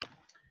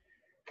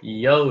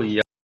Yo,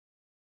 yo.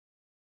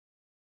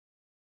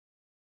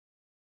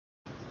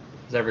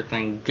 Is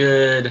everything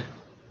good?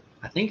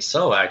 I think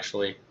so,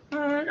 actually. All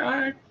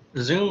right.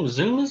 Zoom is.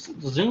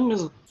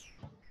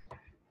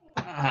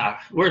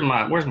 Where's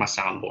my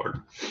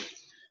soundboard?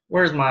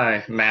 Where's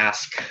my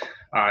mask?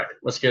 All right,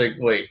 let's get it.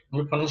 Wait,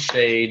 let me put on the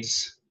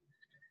shades.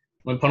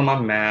 Let me put on my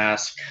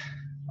mask.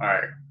 All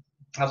right,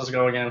 how's this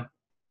go again?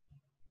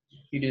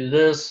 You do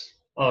this.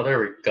 Oh, there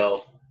we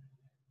go.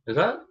 Is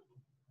that?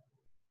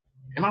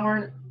 Am I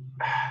wearing it?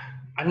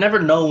 I never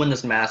know when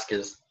this mask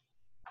is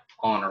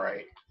on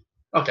right.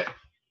 Okay,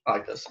 I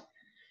like this.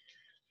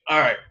 All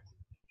right,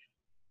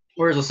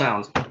 where's the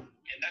sounds?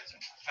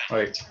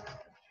 Wait.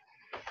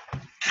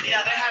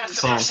 Yeah, they're having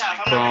some Boom,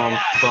 stuff. boom,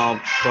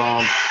 boom,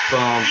 boom,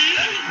 boom,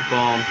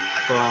 boom,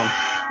 boom,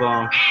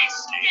 boom.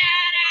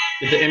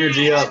 Get the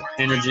energy up,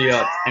 energy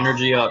up,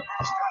 energy up.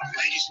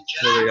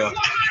 There we go.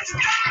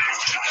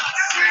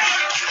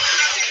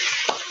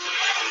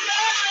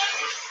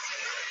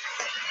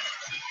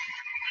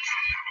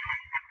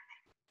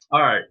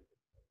 All right.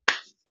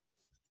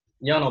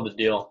 Y'all know the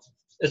deal.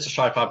 It's a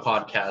Shi-Fi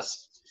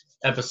podcast,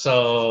 episode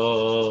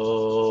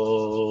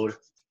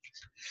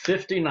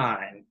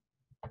 59.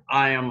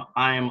 I am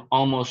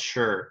almost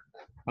sure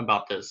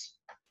about this.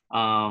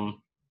 I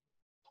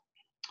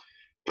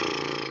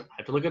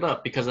have to look it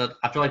up because I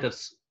feel like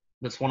that's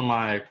one of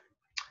my.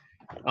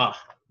 I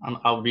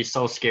would be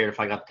so scared if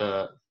I got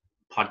the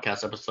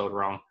podcast episode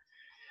wrong.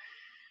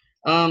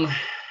 Come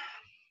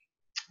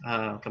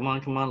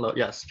on.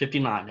 Yes,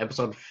 59,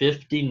 episode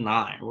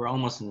 59. We're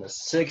almost in the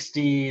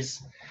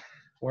 60s.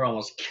 We're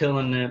almost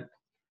killing it.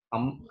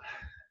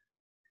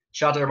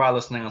 Shout out to everybody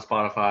listening on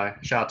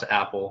Spotify. Shout out to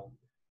Apple.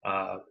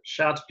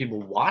 Shout out to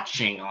people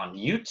watching on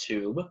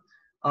YouTube.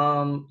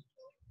 Y'all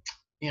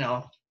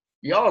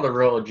are the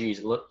real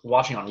OGs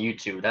watching on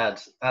YouTube.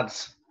 That's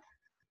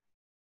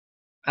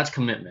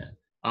commitment.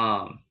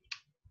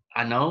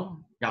 I know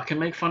y'all can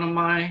make fun of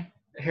my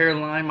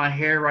hairline, my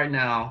hair right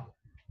now.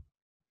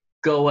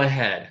 Go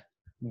ahead,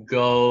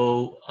 because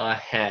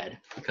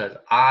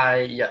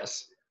my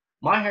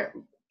hair.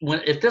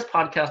 If this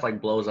podcast like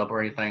blows up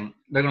or anything,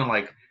 they're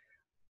gonna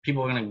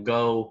people are gonna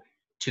go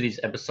to these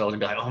episodes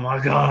and be like, oh my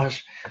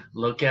gosh,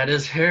 look at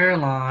his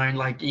hairline.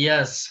 Like,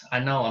 yes, I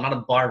know, I'm not a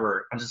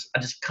barber. I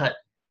just cut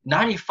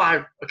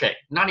 95%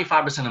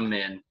 of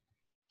men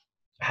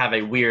have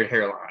a weird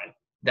hairline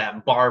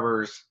that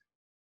barbers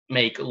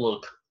make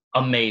look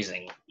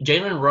amazing.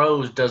 Jalen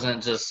Rose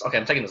doesn't just. Okay,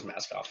 I'm taking this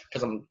mask off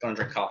because I'm gonna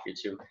drink coffee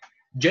too.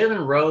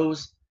 Jalen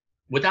Rose,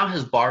 without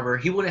his barber,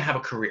 he wouldn't have a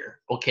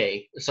career.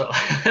 Okay, so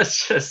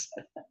let's just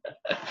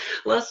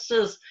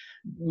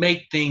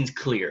make things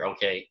clear.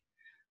 Okay,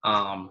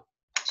 so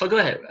go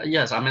ahead.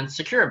 Yes, I'm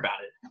insecure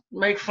about it.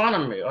 Make fun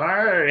of me. All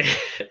right.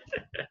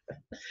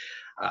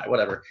 All right,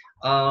 whatever.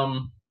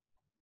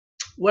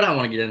 What I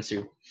want to get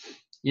into,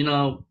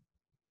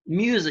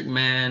 music,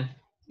 man.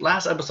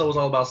 Last episode was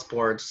all about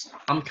sports.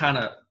 I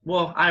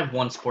have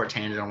one sport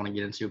tangent I want to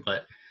get into,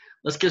 but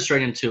let's get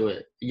straight into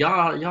it.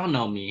 Y'all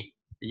know me.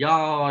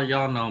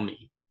 Y'all know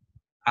me.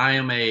 I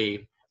am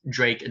a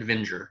Drake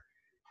Avenger.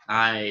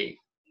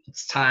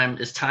 It's time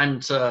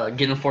to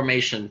get in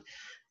formation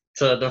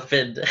to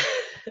defend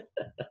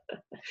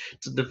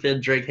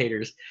Drake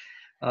haters.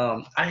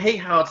 I hate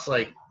how it's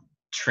like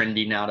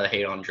trendy now to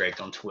hate on Drake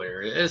on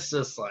Twitter. It's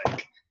just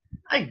like,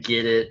 I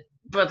get it,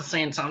 but at the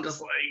same time, just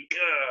like,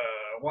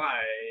 why?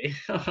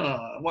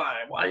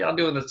 Why y'all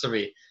doing this to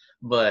me?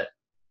 But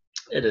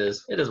it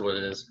is what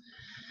it is.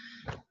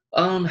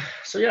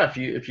 So yeah,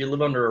 if you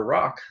live under a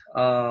rock,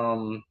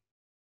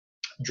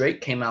 Drake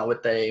came out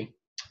with a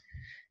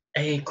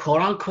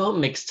quote unquote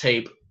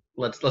mixtape.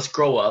 Let's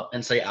grow up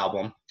and say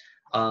album.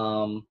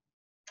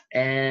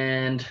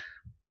 And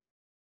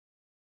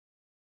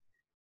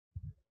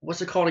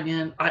what's it called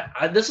again?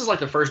 This is like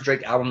the first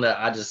Drake album that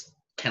I just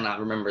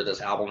cannot remember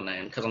this album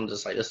name because I'm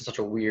just like, this is such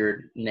a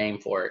weird name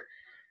for it.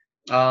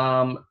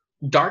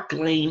 Dark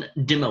Lane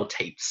demo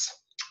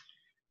tapes.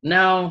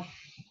 Now,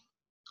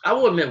 I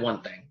will admit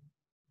one thing.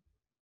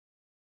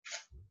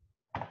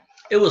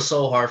 It was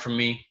so hard for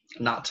me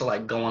not to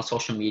like go on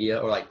social media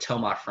or like tell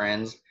my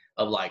friends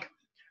of like,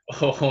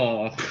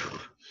 oh,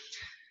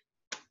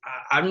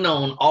 I've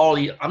known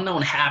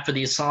half of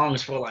these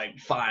songs for like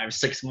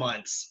 5-6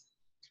 months.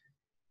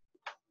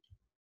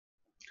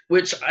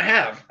 Which I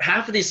have.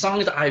 Half of these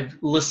songs I've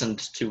listened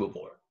to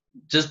before.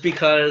 Just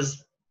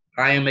because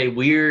I am a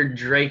weird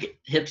Drake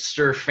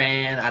hipster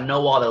fan. I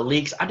know all the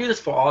leaks. I do this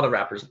for all the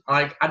rappers.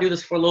 Like, I do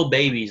this for Lil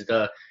Babies,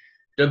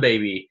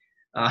 DaBaby.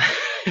 I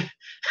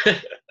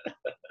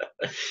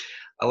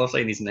love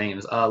saying these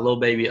names. Lil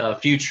Baby,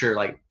 Future,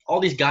 like all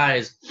these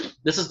guys.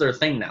 This is their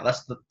thing now.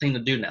 That's the thing to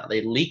do now.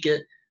 They leak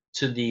it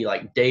to the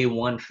like day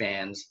one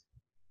fans.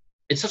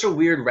 It's such a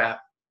weird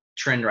rap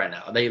trend right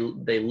now. They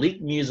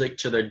leak music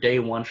to their day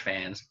one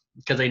fans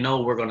because they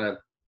know we're gonna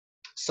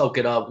soak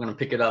it up, we're gonna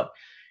pick it up,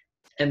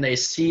 and I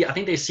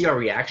think they see our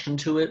reaction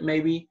to it.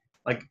 Maybe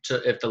like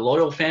if the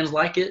loyal fans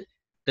like it,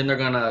 then they're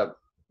gonna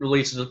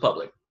release it to the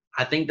public.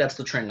 I think that's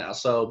the trend now.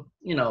 So,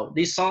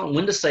 these songs,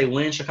 When to Say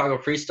When, Chicago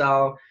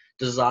Freestyle,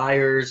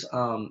 Desires,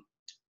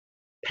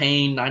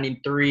 Pain,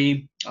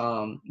 93,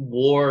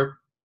 War,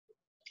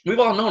 we've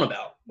all known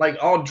about. Like,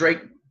 all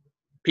Drake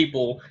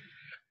people,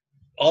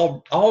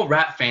 all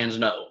rap fans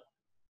know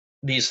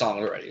these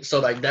songs already. So,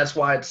 like, that's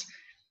why it's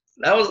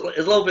a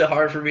little bit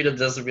hard for me to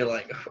just be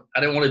like, I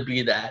didn't want to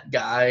be that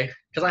guy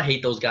because I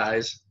hate those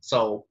guys.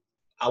 So,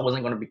 I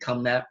wasn't going to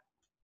become that.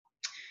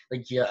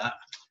 Like, yeah,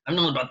 I've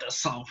known about that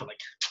song for like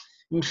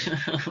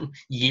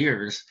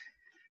years,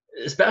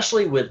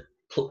 especially with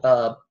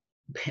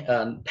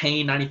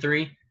Pain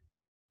 93.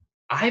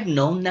 I've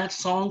known that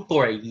song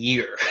for a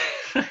year.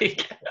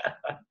 Like,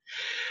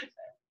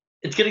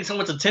 it's getting so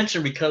much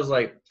attention because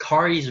like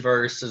Cardi's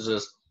verse is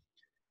just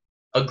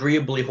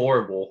agreeably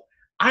horrible.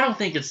 I don't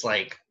think it's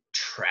like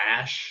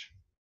trash.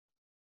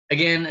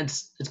 Again,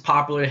 it's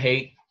popular to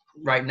hate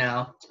right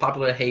now. It's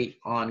popular to hate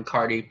on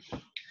Cardi.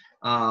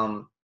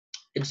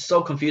 It's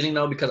so confusing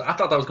though because I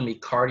thought that was gonna be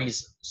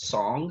Cardi's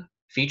song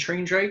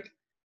featuring Drake,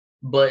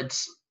 but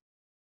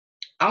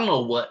I don't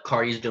know what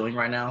Cardi's doing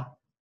right now.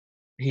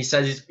 He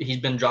says he's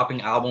been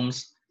dropping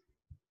albums.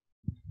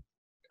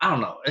 I don't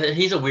know.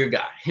 He's a weird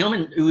guy. Him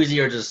and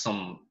Uzi are just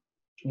some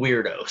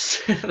weirdos.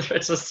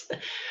 It's just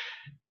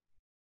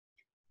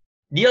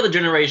the other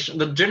generation.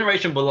 The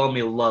generation below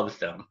me loves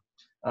them.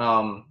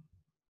 Like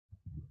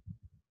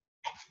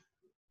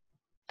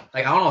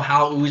I don't know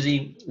how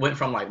Uzi went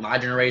from like my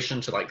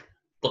generation to like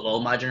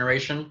below my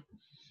generation,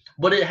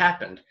 but it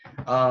happened.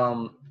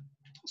 So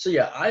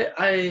yeah,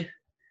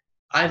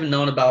 I've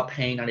known about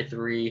Pain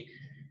 93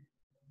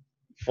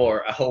 for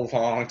a whole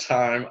long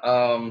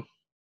time.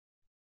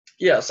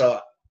 Yeah, so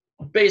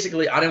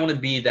basically I didn't want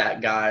to be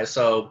that guy,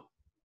 so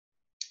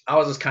I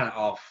was just kind of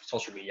off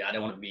social media. I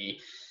didn't want to be,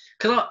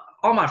 because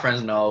all my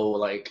friends know,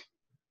 like,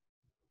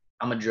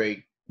 I'm a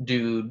Drake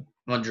dude.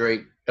 I'm a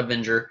Drake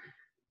Avenger.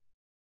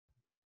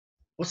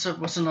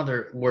 What's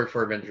another word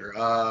for Avenger?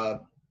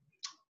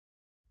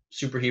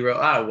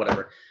 Superhero.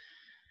 Whatever.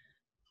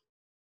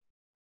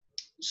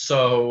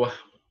 So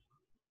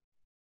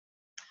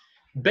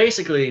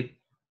basically,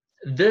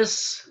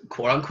 this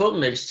quote unquote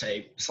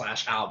mixtape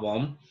 /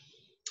 album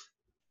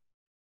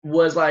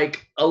was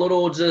like a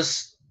little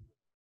just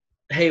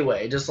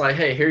just like,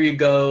 hey, here you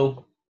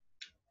go,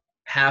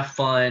 have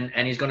fun,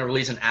 and he's going to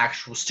release an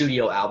actual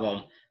studio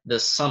album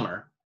this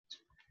summer.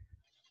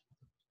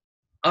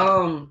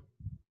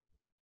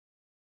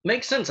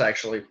 Makes sense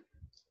actually,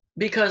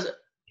 because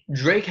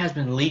Drake has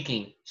been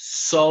leaking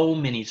so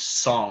many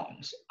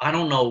songs. I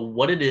don't know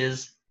what it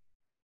is,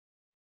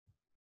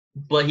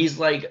 but he's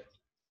like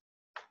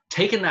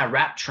taking that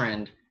rap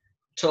trend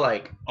to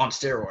like on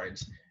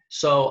steroids.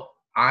 So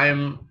I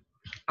don't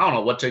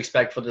know what to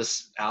expect for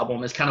this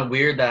album. It's kind of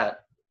weird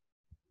that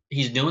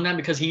he's doing that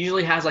because he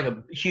usually has like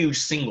a huge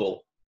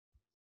single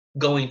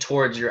going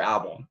towards your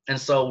album. And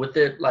so with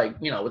it, like,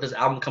 with this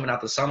album coming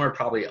out this summer,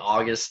 probably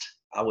August,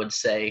 I would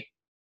say.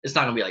 It's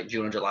not gonna be like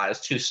June or July, it's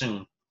too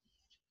soon.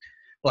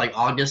 Like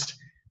August,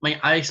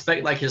 I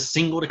expect like his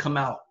single to come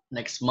out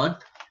next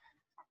month.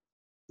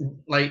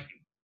 Like,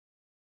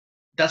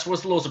 that's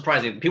what's a little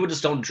surprising. People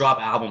just don't drop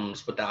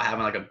albums without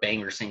having like a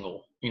banger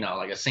single,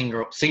 like a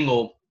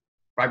single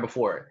right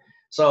before it.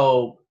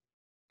 So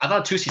I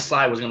thought Tootsie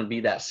Slide was gonna be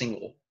that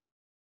single,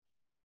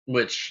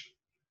 which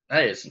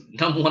hey, it's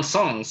 #1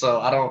 song. So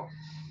I don't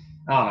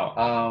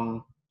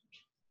know.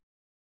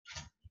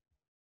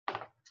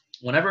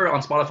 Whenever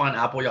on Spotify and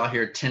Apple y'all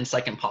hear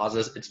 10-second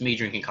pauses, it's me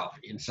drinking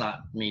coffee. It's not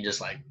me just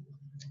like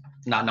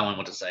not knowing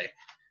what to say.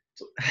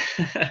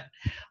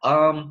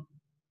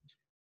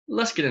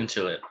 Let's get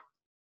into it.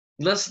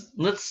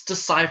 Let's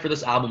decipher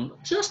this album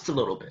just a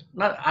little bit.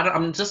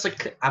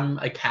 I'm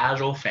a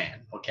casual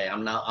fan. Okay,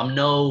 I'm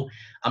no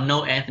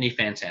Anthony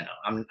Fantano.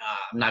 I'm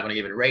not gonna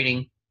give it a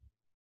rating.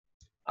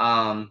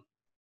 Let's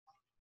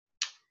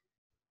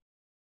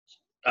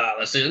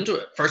get into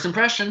it. First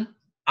impression,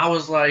 I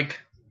was like,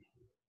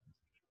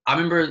 I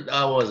remember,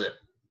 what was it,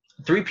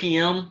 3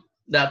 p.m.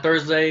 that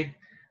Thursday,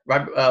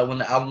 right when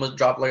the album was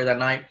dropped later that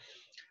night.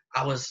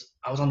 I was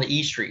on the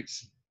E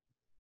streets,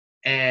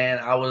 and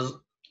I was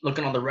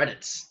looking on the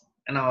Reddits,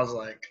 and I was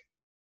like,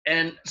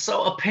 and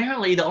so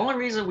apparently the only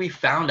reason we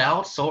found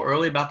out so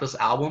early about this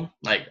album,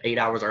 like 8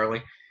 hours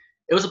early,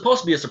 it was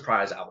supposed to be a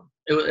surprise album.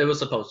 It was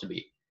supposed to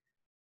be,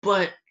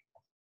 but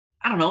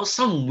I don't know,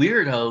 some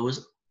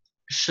weirdos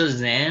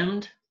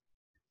Shazammed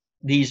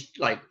these,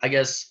 like, I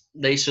guess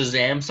they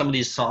Shazam some of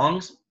these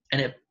songs,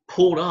 and it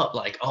pulled up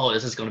like, oh,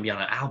 this is going to be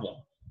on an album.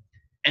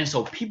 And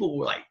so people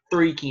were like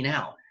freaking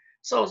out.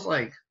 So I was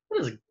like,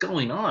 what is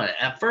going on?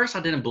 At first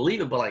I didn't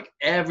believe it, but like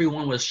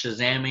everyone was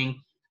Shazamming.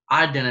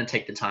 I didn't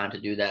take the time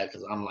to do that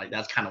because I'm like,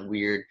 that's kind of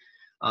weird.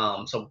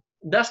 So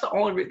that's the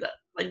only reason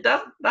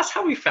that's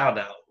how we found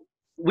out.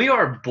 We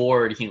are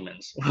bored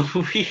humans.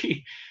 Who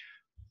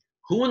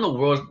in the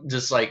world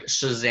just like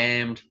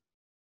Shazammed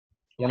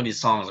one of these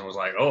songs and was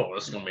like, oh,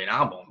 this is gonna be an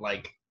album?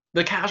 Like,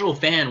 the casual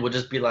fan would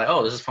just be like,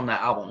 oh, this is from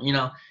that album,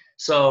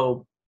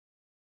 So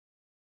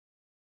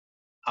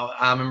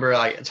I remember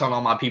like telling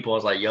all my people, I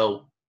was like,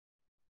 yo,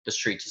 the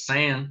streets are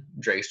saying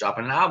Drake's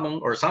dropping an album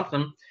or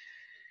something.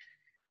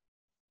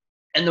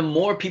 And the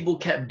more people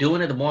kept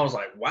doing it, the more I was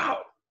like, wow,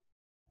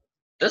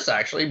 this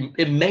actually,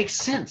 it makes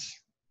sense.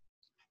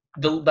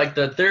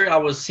 The theory I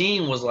was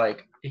seeing was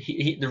like,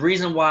 the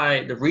reason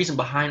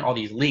behind all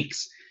these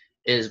leaks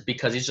is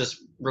because he's just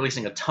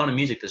releasing a ton of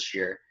music this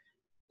year.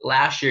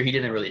 Last year, he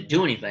didn't really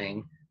do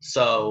anything.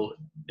 So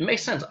it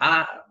makes sense.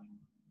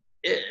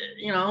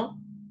 You know,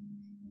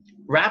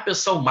 rap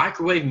is so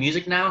microwave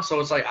music now.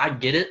 So it's like, I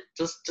get it.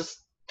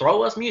 Just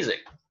throw us music.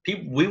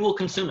 We will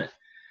consume it.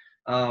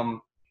 And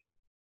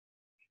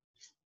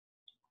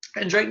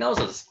Drake knows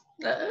this.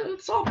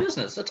 It's all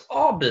business. It's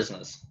all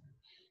business.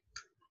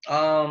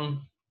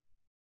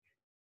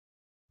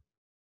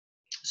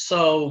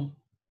 So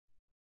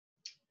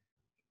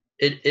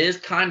it is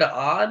kind of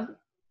odd,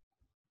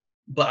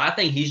 but I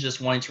think he's just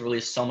wanting to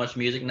release so much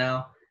music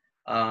now.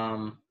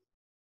 I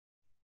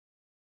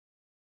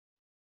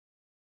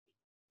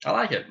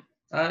like it.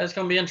 It's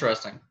gonna be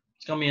interesting.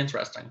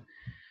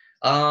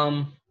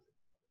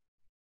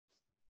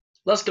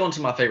 Let's go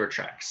into my favorite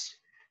tracks.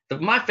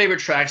 My favorite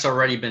tracks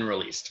already been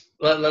released.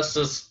 Let's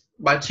just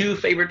my two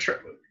favorite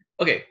tracks.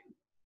 Okay,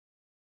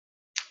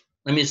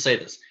 let me say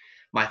this.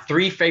 My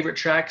three favorite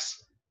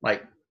tracks,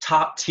 like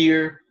top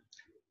tier,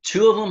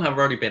 two of them have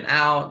already been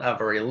out. I've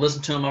already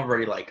listened to them. I've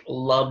already like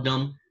loved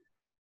them.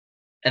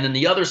 And then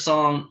the other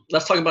song,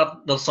 let's talk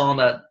about the song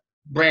that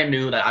brand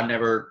new that I've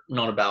never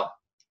known about.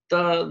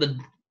 The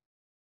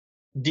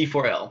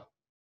D4L.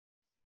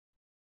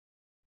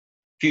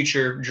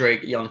 Future,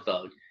 Drake, Young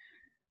Thug.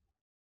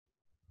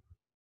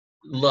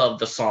 Love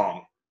the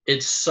song.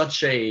 It's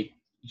such a,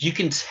 you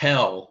can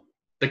tell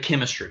the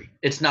chemistry.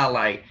 It's not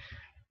like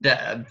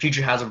that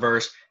Future has a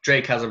verse,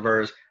 Drake has a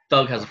verse,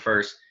 Thug has a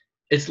verse.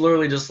 It's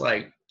literally just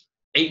like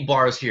 8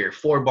 bars here,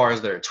 4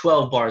 bars there,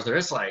 12 bars there.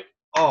 It's like,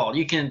 oh,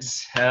 you can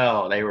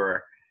tell they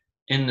were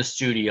in the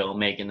studio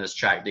making this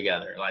track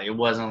together. Like, it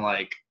wasn't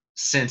like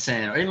sent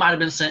in, or it might have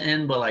been sent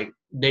in, but like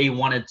they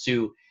wanted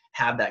to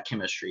have that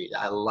chemistry.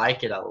 I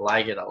like it. I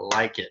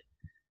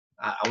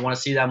want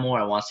to see that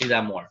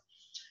more.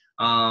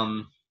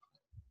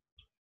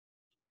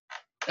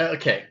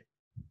 Okay.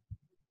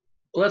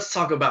 Let's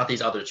talk about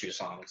these other two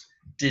songs.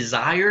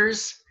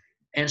 Desires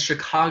and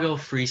Chicago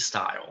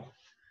Freestyle.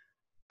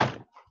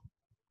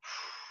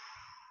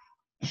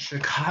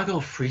 Chicago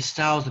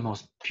Freestyle is the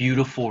most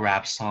beautiful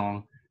rap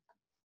song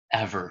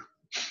ever.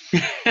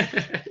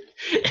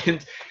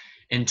 And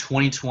in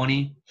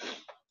 2020,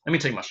 let me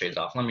take my shades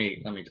off. Let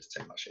me just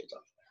take my shades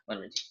off.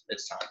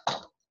 It's time.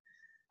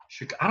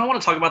 I don't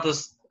want to talk about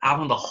this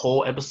album the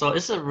whole episode.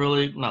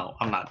 No,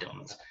 I'm not doing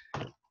this.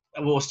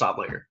 We'll stop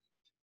later.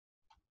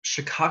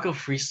 Chicago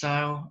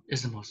Freestyle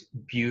is the most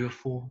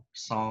beautiful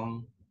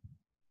song.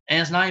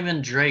 And it's not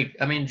even Drake.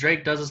 I mean,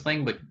 Drake does his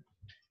thing, but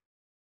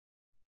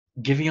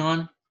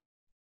Giveon,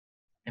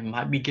 it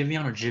might be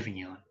Giveon or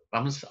Jiveon.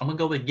 I'm gonna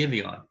go with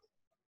Giveon.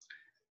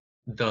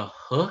 The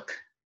hook,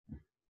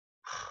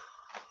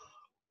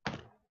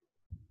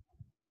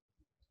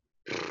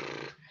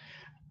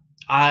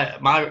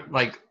 I'm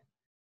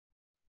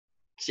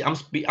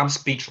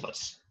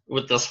speechless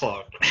with this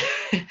song.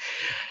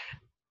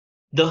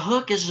 The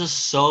hook is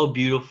just so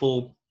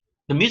beautiful.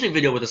 The music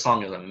video with the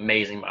song is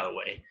amazing, by the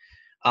way.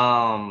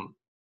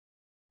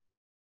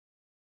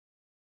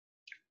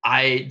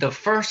 The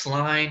first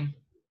line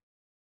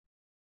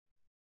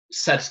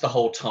sets the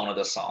whole tone of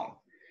the song.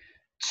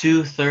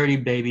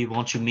 2:30, baby,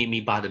 won't you meet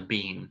me by the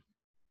bean?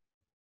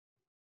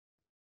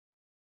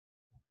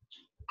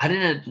 I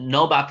didn't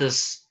know about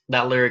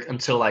that lyric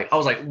until like I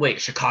was like,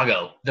 wait,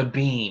 Chicago, the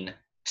bean,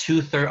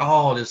 2:30.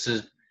 Oh, this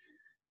is.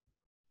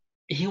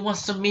 He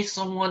wants to meet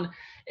someone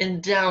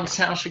in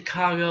downtown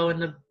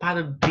Chicago by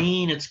the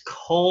bean. It's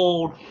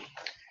cold.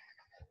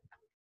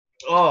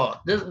 Oh,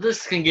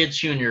 this can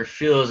get you in your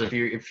feels if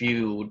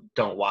you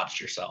don't watch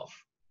yourself.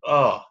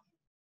 Oh.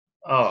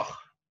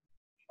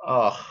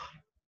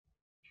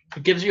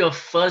 It gives you a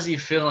fuzzy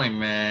feeling,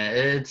 man.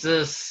 It's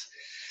just.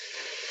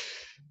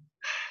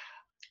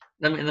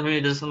 Let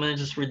me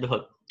just read the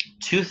hook.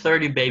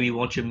 2:30, baby,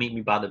 won't you meet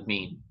me by the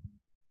bean?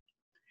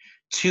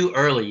 Too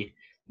early,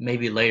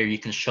 maybe later you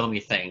can show me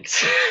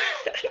things.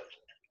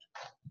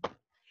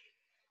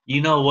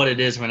 You know what it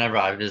is whenever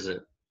I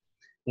visit.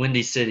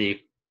 Windy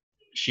City,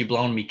 she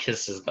blown me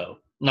kisses though.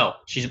 No,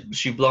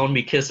 she blown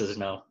me kisses,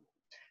 no.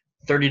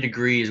 30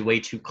 degrees, way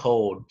too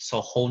cold,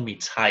 so hold me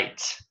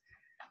tight.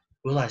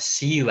 Will I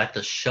see you at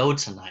the show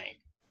tonight?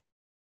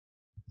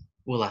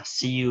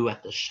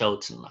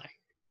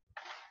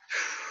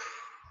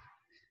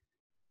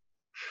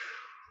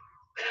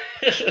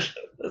 This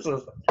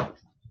is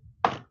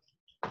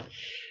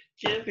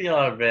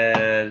Giveon,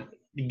 man.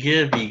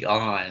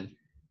 Giveon.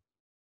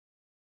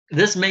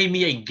 This made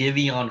me a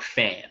Giveon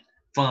fan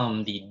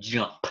from the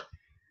jump.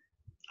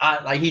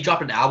 He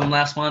dropped an album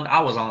last month. I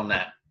was on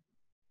that.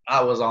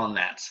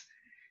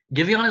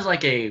 Giveon is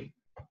like a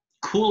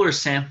cooler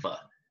Sampha,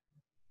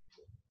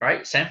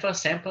 right? Sampha.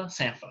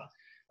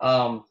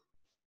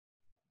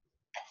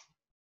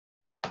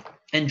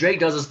 And Drake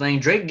does this thing.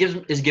 Drake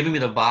is giving me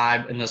the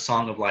vibe in the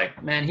song of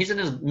like, man, he's in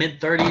his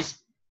mid-30s.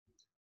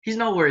 He's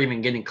nowhere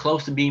even getting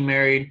close to being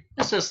married.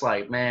 It's just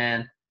like,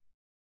 man,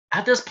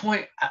 at this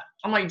point,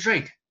 I'm like,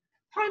 Drake,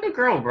 find a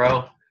girl,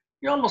 bro.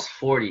 You're almost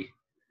 40.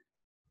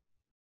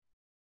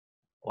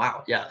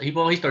 Wow, yeah,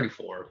 he's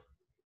 34.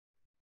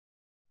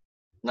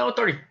 No,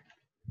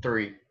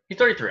 33. He's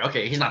 33.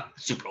 Okay, he's not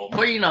super old,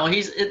 but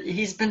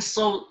he's been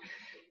so.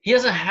 He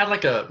hasn't had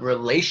like a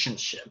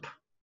relationship.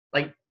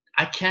 Like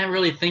I can't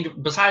really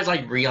think besides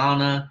like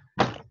Rihanna.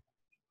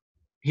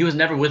 He was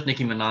never with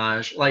Nicki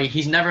Minaj. Like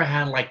he's never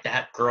had like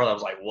that girl that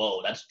was like,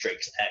 whoa, that's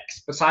Drake's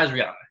ex. Besides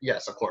Rihanna,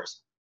 yes, of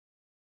course.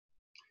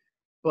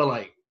 But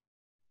like,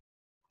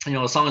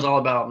 the song is all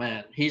about,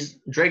 man.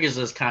 Drake is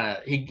just kind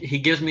of he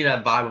gives me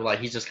that vibe of like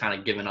he's just kind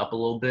of giving up a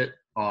little bit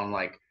on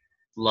like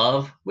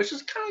love, which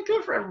is kind of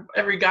good for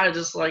every guy to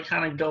just like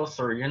kind of go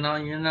through,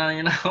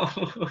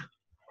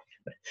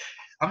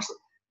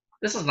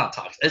 This is not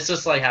toxic. It's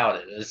just like how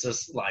it is. It's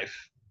just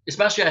life,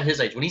 especially at his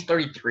age when he's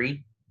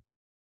 33,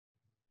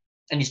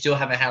 and you still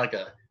haven't had like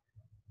a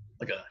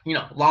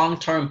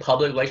long-term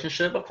public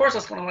relationship. Of course,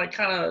 that's gonna like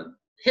kind of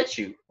hit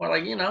you, or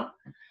like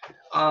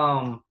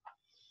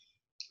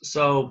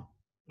So,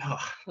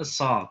 this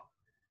song.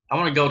 I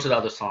want to go to the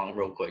other song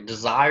real quick.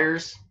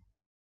 Desires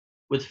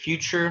with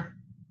Future.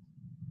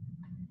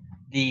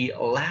 The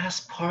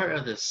last part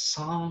of this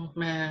song,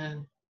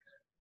 man.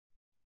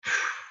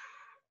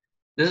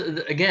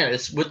 Again,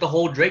 it's with the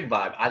whole Drake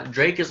vibe.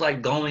 Drake is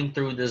like going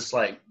through this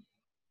like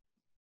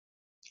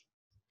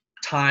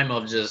time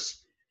of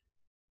just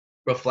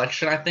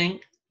reflection, I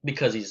think,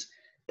 because he's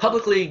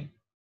publicly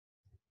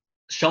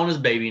shown his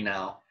baby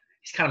now.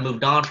 He's kind of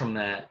moved on from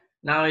that.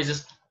 Now he's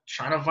just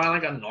trying to find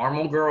like a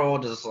normal girl,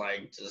 just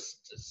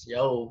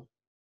yo,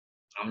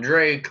 I'm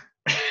Drake.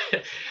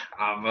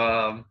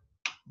 I'm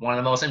one of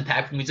the most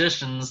impactful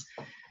musicians.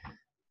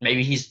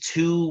 Maybe he's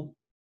too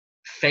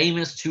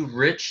famous, too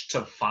rich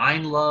to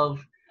find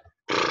love.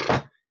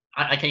 I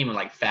can't even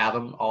like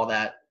fathom all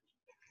that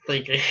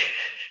thinking.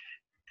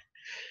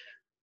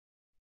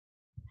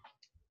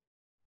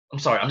 I'm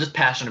sorry, I'm just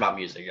passionate about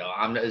music, yo.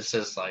 It's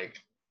just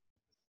like,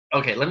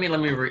 okay,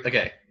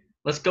 okay.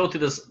 Let's go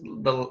through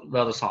the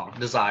other song,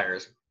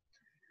 Desires.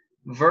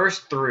 Verse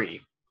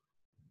 3,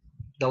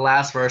 the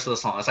last verse of the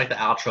song. It's like the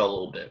outro a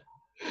little bit.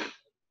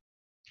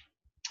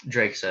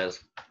 Drake says,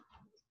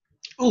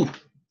 ooh.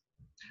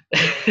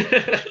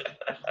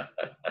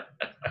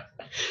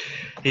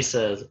 He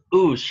says,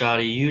 ooh,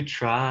 shawty, you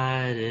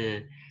tried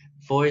it.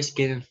 Voice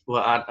getting,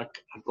 well, I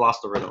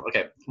lost the rhythm.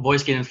 Okay,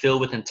 voice getting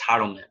filled with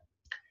entitlement.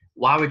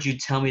 Why would you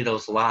tell me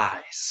those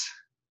lies?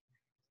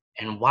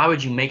 And why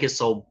would you make it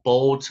so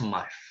bold to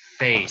my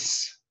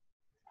face?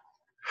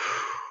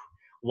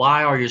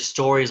 Why are your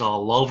stories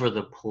all over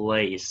the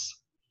place?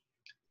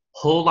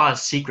 Whole lot of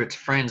secrets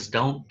friends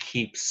don't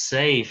keep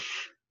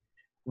safe.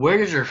 Where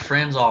does your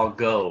friends all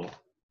go?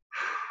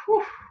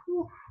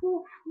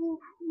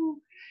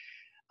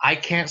 I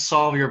can't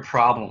solve your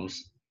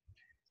problems.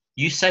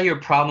 You say your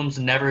problems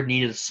never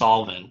needed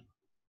solving.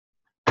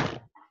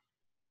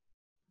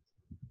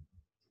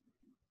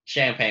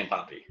 Champagne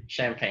Poppy.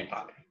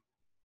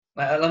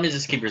 Let me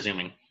just keep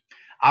resuming.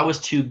 I was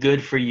too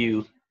good for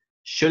you.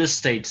 Should have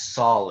stayed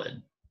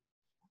solid.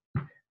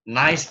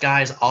 Nice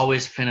guys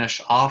always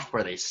finish off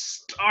where they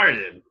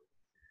started.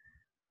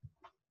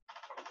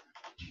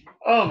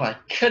 Oh my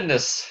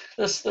goodness.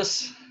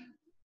 This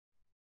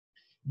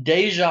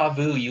deja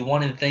vu, you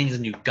wanted things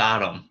and you got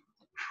them.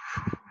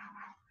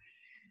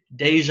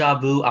 Deja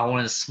vu, I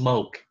wanted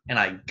smoke and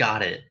I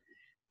got it.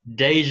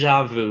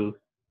 Deja vu,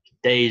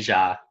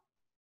 deja.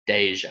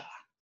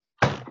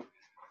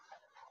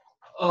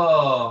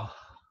 Oh,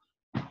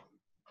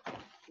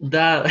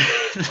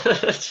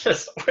 that's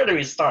just, where do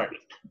we start?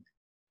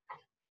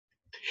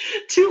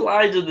 2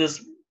 lines of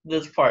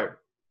this part.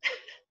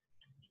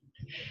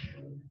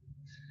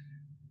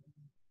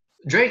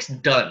 Drake's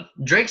done.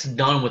 Drake's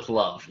done with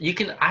love. You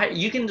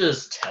can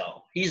just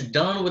tell. He's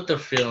done with the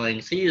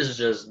feelings. He is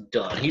just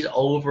done. He's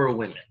over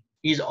women.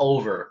 He's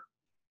over.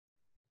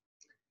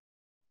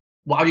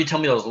 Why would you tell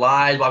me those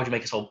lies? Why would you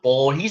make it so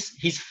bold?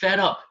 He's fed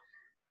up.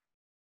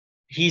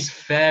 He's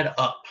fed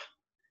up.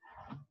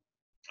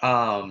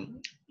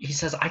 He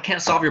says, I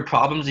can't solve your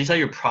problems. You say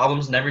your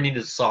problems never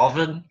needed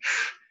solving.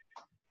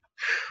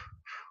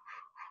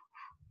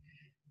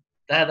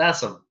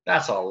 That's a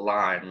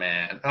line,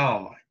 man. Oh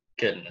my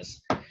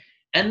goodness.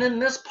 And then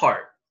this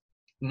part.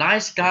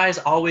 Nice guys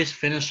always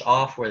finish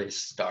off where they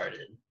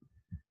started.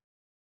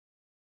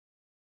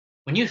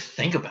 When you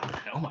think about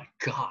it, oh my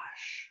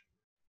gosh.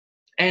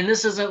 And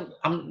this isn't,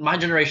 my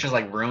generation is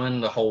like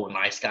ruined the whole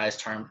nice guys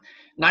term.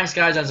 Nice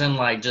guys as in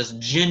like just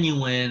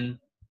genuine.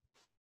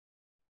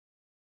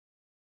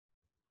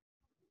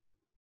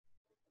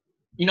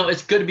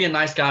 It's good to be a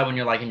nice guy when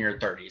you're like in your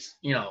 30s.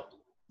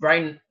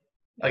 Right?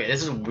 Okay,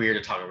 this is weird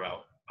to talk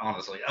about,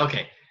 honestly.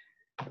 Okay.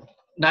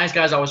 Nice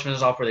guys always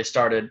finish off where they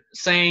started.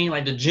 Saying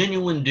like the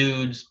genuine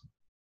dudes,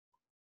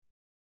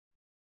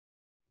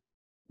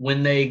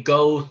 when they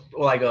go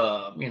like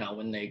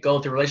when they go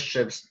through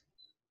relationships,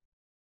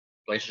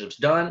 Relationship's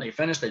done, they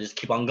finish, they just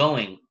keep on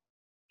going.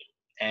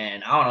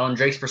 And I don't know, in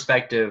Drake's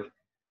perspective,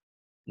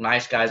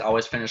 nice guys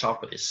always finish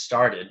off where they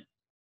started.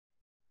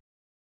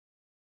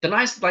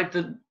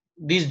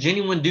 These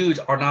genuine dudes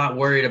are not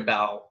worried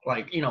about,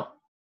 like, you know,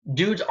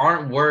 dudes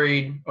aren't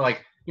worried, or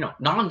like, you know,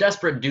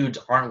 non-desperate dudes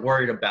aren't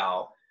worried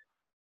about,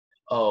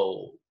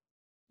 oh,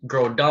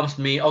 girl dumps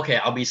me, okay,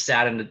 I'll be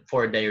sad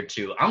for a day or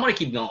two. I'm gonna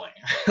keep going.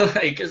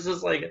 Like, it's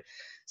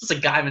just a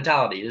guy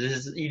mentality. You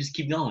just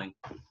keep going.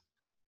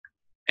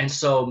 And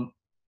so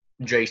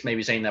Drake's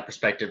maybe saying that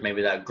perspective,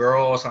 maybe that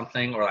girl or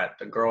something, or like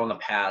the girl in the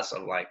past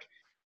of like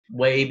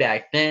way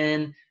back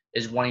then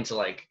is wanting to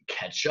like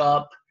catch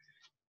up.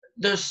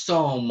 There's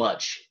so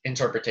much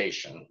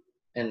interpretation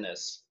in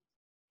this.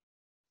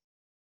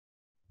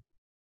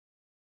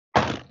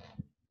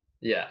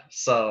 Yeah,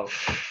 so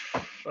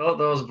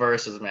those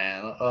verses,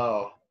 man.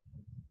 Oh,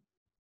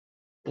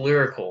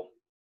 lyrical.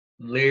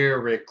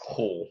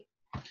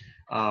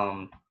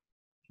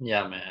 Yeah,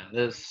 man.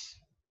 This.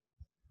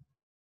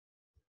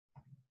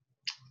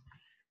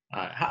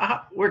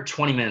 We're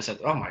 20 minutes in.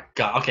 Oh my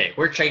god. Okay,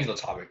 we're changing the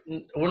topic.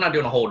 We're not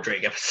doing a whole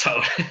Drake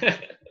episode.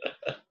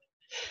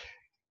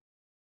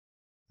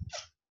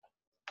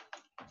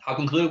 I'll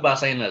conclude by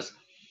saying this.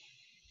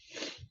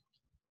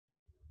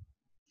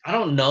 I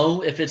don't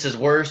know if it's his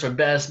worst or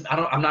best.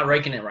 I'm not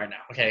ranking it right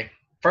now. Okay.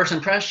 First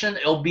impression,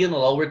 it'll be in the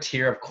lower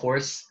tier, of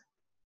course.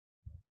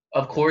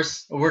 Of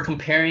course, we're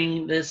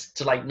comparing this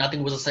to like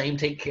Nothing Was the Same,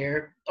 Take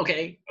Care.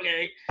 Okay.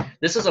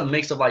 This is a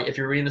mix of like, if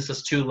you're reading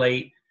this Too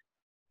Late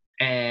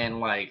and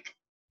like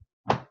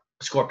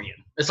Scorpion.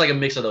 It's like a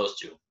mix of those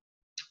two.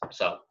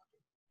 So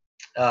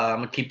I'm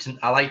gonna keep.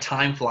 I like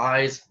Time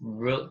Flies.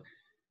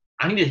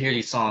 I need to hear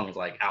these songs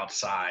like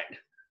outside.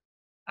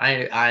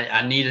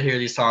 I need to hear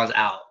these songs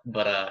out.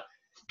 But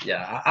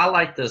yeah, I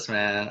like this,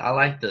 man. I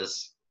like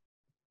this.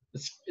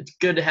 It's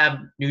good to have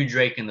new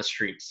Drake in the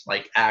streets,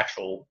 like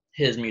actual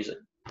his music.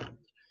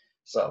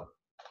 So,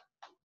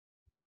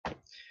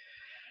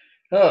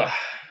 all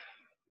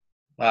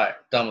right,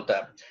 done with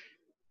that.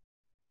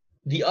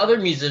 The other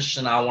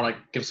musician I want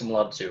to give some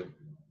love to.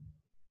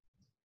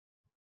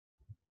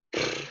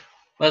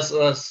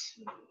 Let's.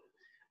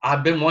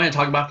 I've been wanting to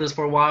talk about this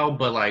for a while,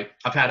 but like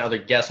I've had other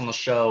guests on the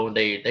show.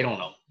 They don't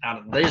know.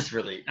 They just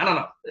really, I don't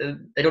know.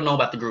 They don't know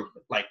about the group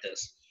like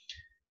this.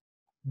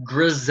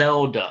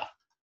 Griselda,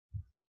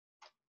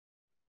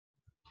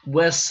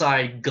 West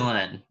Side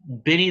Gun,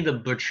 Benny the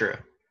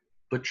Butcher,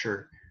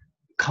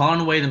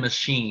 Conway the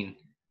Machine.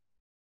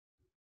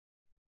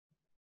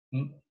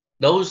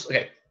 Those,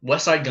 okay,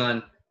 West Side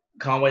Gun,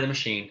 Conway the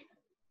Machine,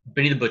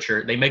 Benny the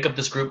Butcher. They make up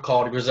this group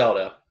called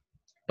Griselda.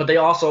 But they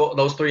also,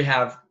 those three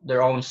have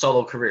their own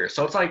solo careers.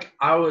 So it's like,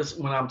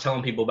 when I'm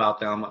telling people about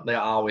them, they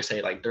always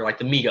say like, they're like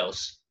the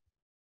Migos,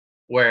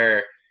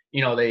 where,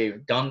 you know,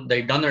 they've done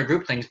their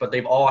group things, but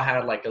they've all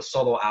had like a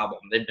solo album.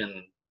 They've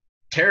been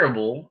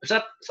terrible,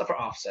 except for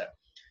Offset.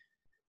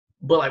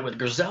 But like with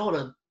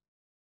Griselda,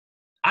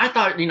 I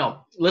thought, you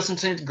know, listen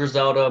to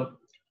Griselda,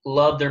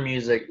 love their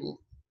music.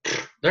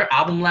 Their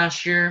album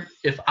last year,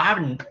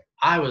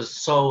 I was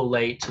so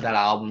late to that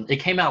album. It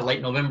came out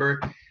late November.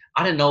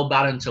 I didn't know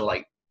about it until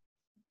like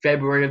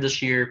February of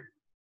this year.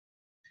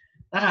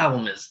 That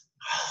album is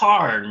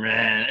hard,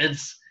 man.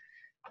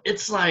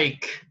 It's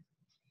like,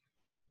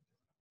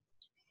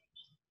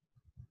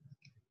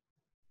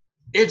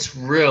 it's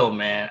real,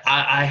 man.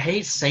 I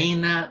hate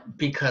saying that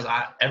because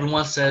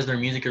everyone says their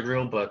music is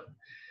real, but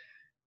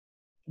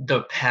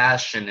the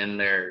passion in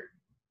their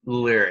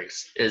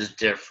lyrics is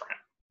different.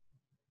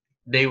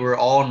 They were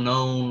all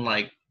known,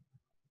 like,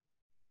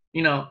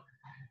 you know,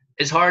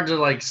 it's hard to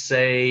like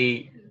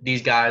say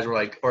these guys were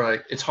like, or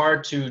like, it's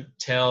hard to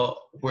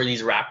tell where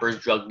these rappers,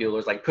 drug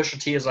dealers, like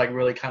Pusha T is like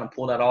really kind of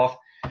pull that off.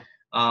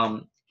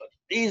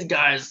 These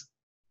guys,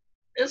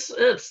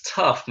 it's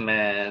tough,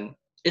 man.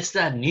 It's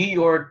that New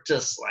York,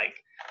 just like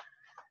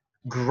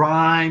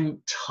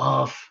grime,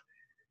 tough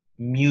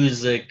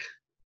music.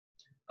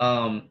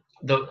 So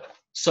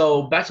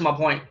back to my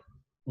point,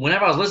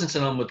 whenever I was listening to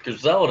them with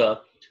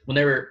Griselda, when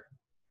they were,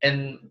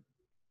 and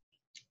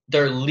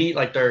their lead,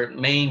 like their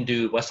main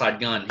dude, West Side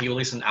Gun, he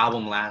released an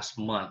album last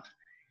month.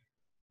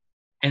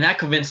 And that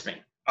convinced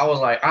me. I was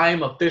like, I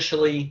am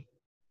officially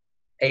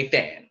a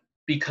fan,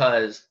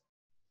 because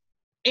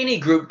any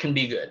group can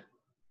be good.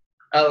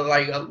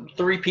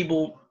 Three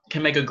people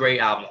can make a great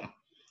album.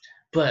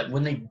 But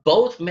when they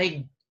both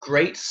make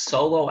great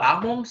solo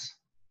albums,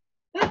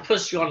 that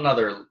puts you on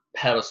another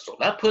pedestal.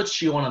 That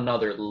puts you on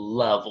another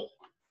level.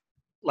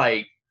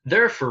 Like,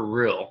 they're for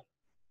real.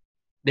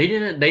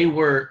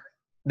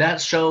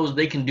 That shows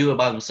they can do it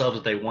by themselves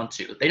if they want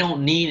to. They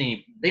don't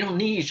need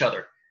each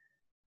other.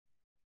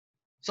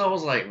 So I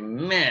was like,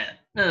 man,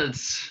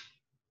 it's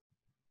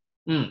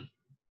some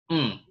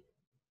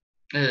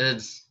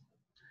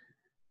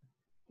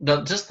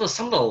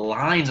of the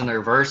lines in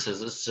their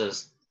verses, it's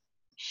just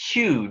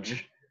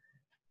huge.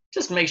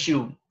 Just makes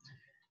you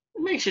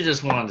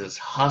just want to just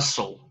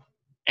hustle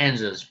and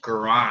just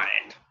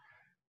grind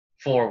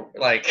for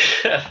like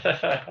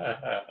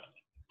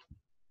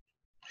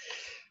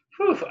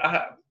whew,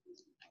 I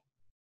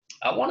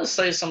want to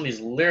say some of these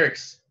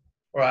lyrics,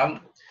 or I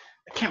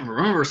can't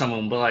remember some of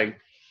them, but like,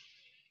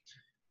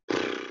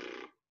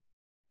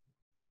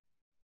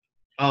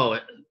 oh,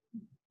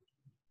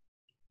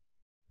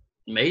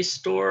 May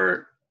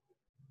Store.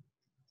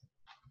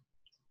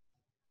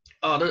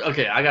 Oh,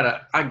 okay. I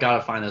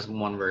gotta find this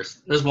one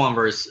verse. This one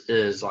verse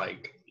is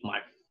like my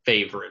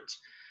favorite.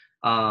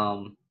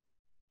 Um,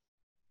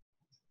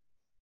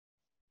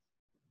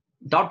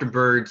 Dr.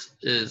 Bird's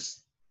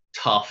is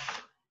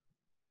tough.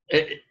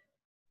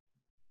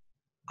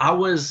 I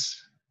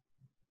was,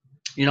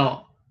 you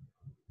know,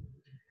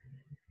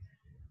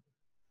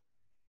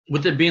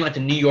 with it being like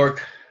the New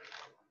York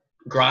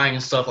grind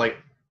and stuff, like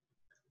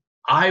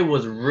I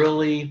was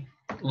really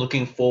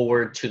looking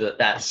forward to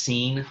that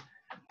scene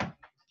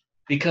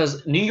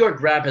because New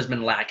York rap has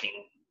been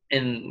lacking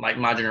in like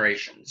my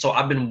generation. So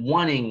I've been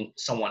wanting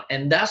someone,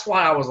 and that's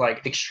why I was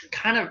like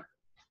kind of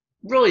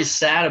really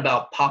sad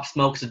about Pop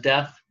Smoke's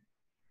death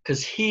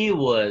because he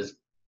was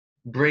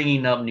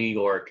bringing up New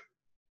York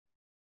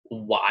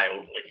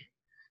wildly.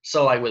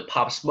 So like with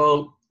Pop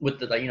Smoke, with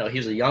the like, he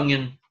was a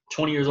youngin,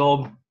 20 years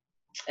old,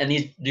 and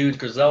these dudes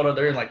Griselda,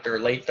 they're in like their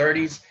late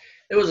 30s.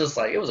 It was just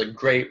like it was a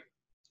great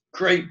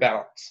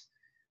balance.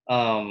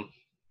 Um,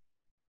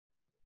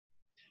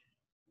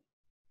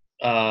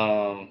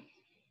 oh,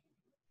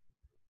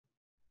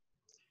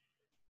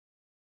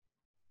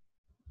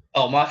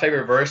 my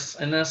favorite verse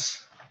in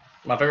this,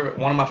 one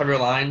of my favorite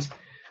lines.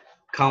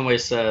 Conway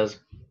says,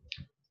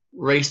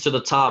 "Race to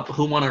the top.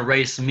 Who wanna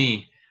race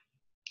me?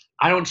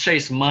 I don't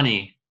chase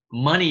money.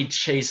 Money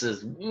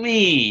chases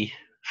me."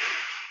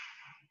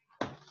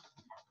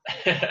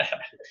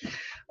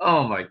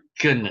 Oh my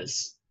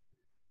goodness.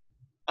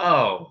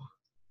 Oh,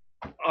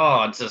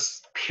 it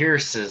just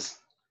pierces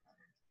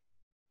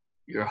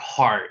your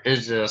heart.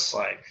 It's just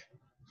like,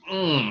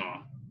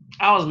 I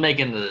was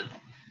making the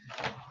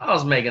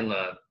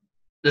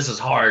this is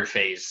hard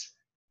phase.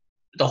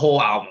 The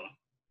whole album.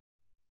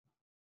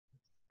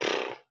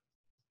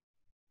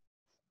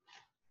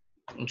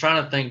 I'm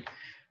trying to think.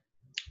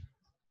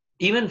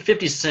 Even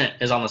 50 Cent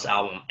is on this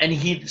album, and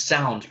he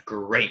sounds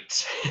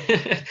great,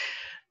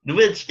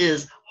 which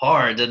is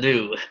hard to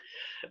do.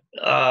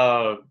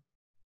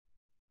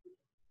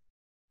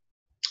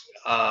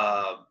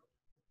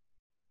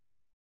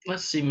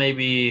 Let's see,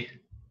 maybe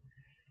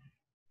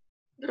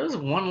there's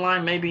one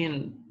line maybe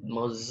in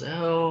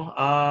Moselle.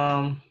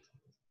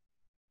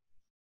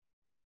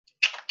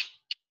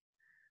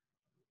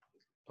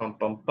 Bum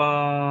bum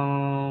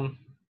bum.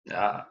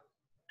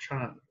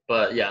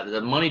 But yeah,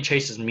 the money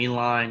chases me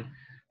line.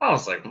 I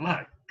was like,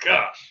 my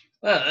gosh,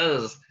 that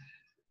is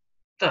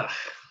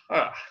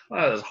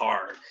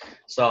hard.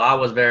 So I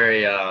was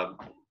very a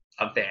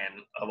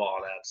fan of all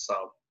that.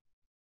 So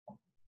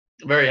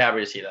very happy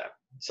to see that.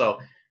 So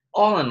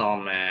all in all,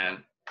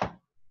 man,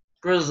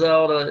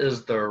 Griselda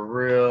is the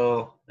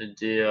real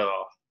deal.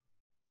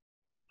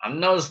 I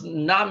know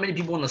not many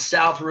people in the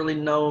South really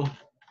know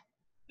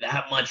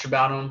that much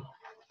about him,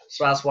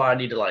 so that's why I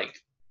need to like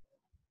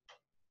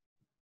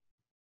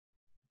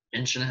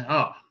mention it.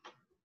 Oh,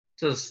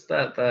 just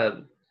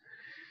that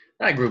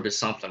group is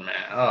something, man.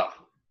 Oh,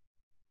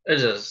 it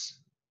just.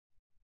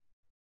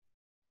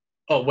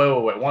 Oh,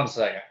 wait, 1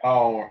 second.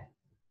 Oh,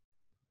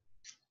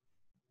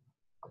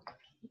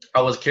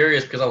 I was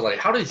curious because I was like,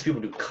 how do these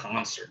people do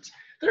concerts?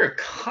 Their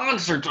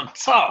concerts are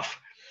tough.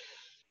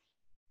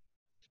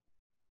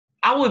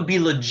 I would be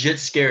legit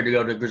scared to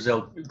go to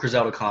a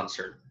Griselda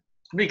concert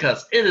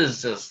because it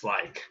is just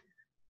like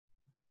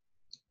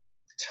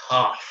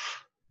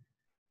tough.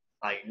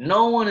 Like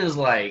no one is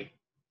like,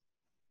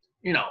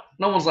 no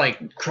one's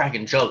like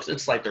cracking jokes.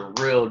 It's like the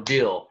real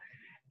deal.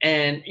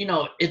 And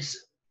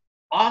it's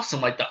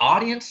awesome. Like the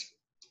audience,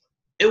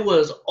 it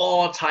was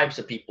all types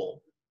of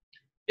people.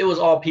 It was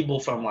all people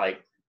from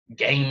like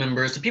gang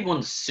members to people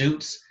in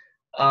suits,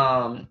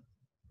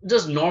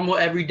 just normal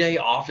everyday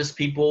office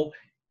people.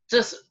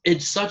 Just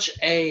it's such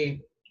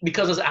a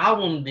because this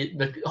album,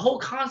 the whole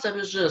concept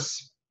is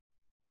just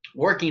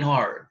working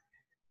hard,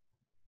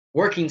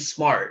 working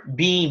smart,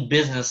 being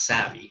business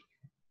savvy,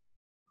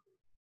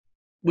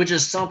 which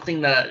is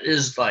something that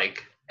is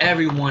like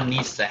everyone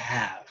needs to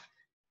have.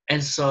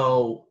 And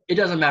so it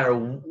doesn't matter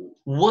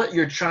what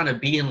you're trying to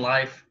be in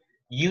life,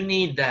 you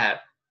need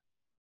that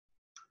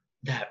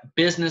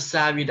business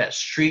savvy, that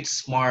street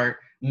smart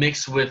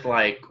mixed with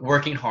like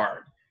working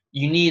hard.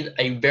 You need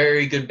a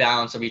very good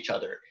balance of each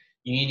other.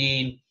 You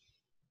need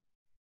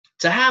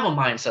to have a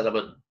mindset of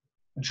a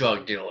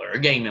drug dealer, a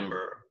gang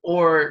member,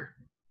 or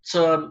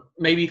to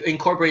maybe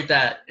incorporate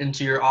that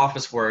into your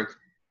office work.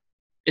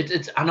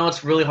 It's I know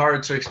it's really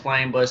hard to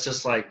explain, but it's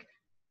just like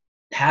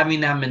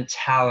having that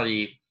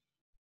mentality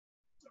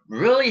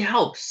really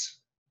helps.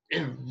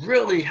 It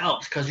really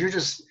helps because you're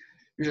just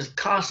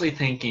constantly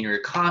thinking, you're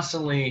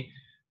constantly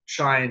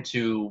trying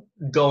to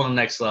go on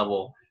the next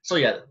level. So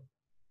yeah,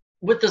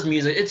 with this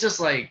music, it's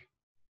just like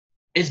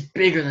it's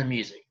bigger than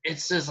music.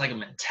 It's just like a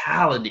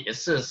mentality.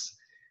 It's just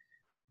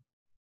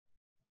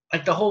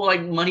like the whole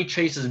like money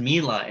chases me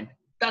line.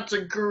 that's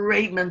a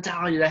great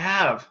mentality to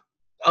have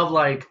of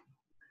like,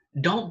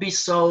 don't be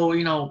so,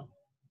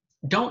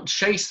 don't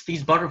chase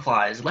these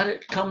butterflies. Let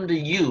it come to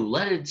you.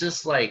 Let it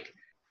just like,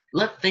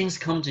 let things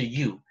come to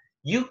you.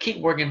 You keep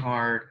working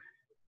hard.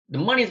 The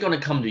money's going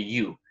to come to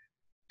you.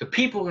 The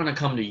people are going to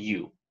come to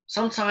you.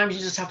 Sometimes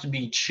you just have to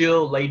be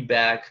chill, laid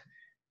back,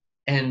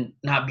 and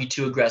not be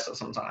too aggressive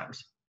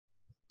sometimes.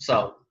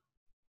 So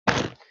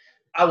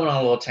I went on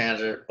a little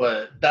tangent,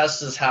 but that's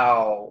just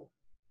how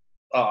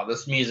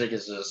this music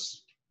is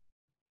just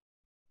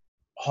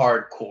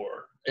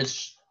hardcore.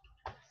 It's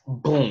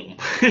boom.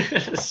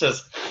 It's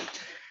just,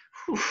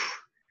 whew,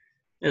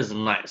 it's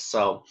nice.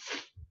 So,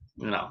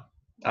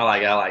 I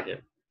like it. I like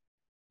it.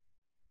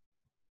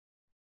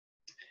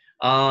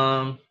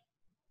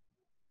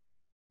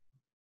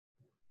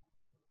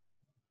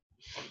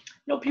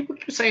 People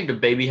keep saying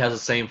DaBaby has the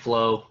same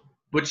flow,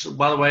 which,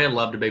 by the way, I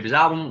love DaBaby's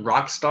album,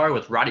 Rockstar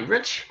with Roddy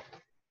Ricch.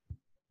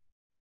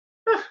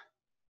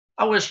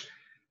 I wish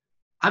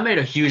I made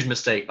a huge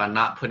mistake by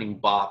not putting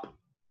Bop,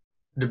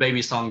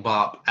 DaBaby song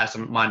Bop, as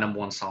my number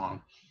one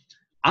song.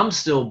 I'm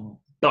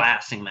still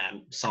blasting that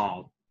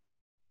song.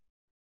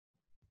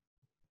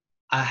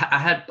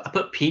 I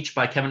put Peach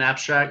by Kevin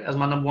Abstract as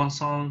my number one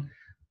song,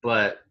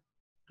 but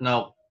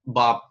no,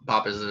 Bop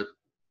is it.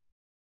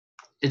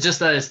 It's just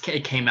that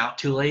it came out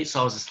too late, so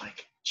I was just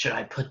like, should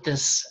I put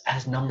this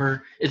as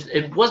number?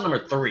 It was number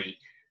 3,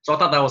 so I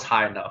thought that was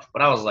high enough.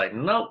 But I was like,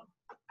 nope,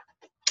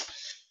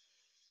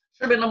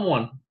 should have been number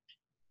 1.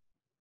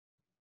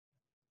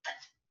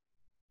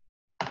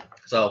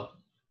 So,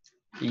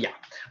 yeah.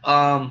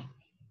 Also,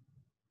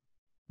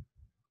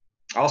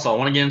 I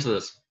want to get into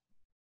this.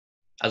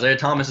 Isiah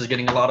Thomas is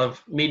getting a lot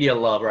of media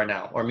love right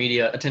now, or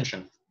media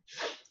attention.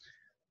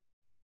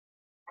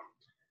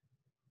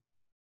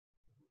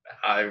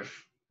 I've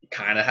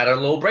kind of had a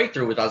little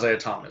breakthrough with Isiah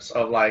Thomas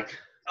of like,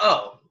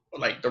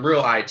 like the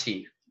real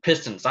IT.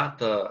 Pistons, not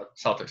the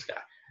Celtics guy.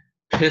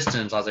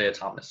 Pistons, Isiah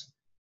Thomas.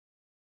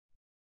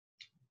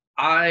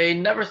 I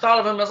never thought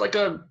of him as like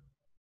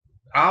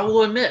I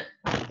will admit,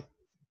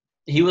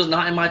 he was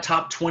not in my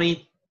top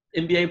 20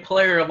 NBA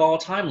player of all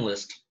time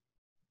list.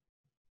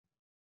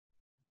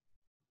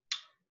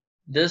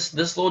 This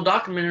little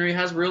documentary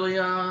has really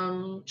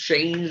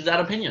changed that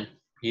opinion.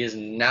 He is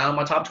now in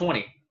my top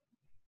 20.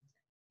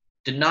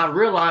 Did not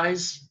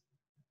realize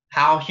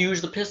how huge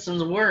the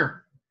Pistons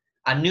were.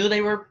 I knew they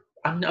were.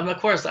 Of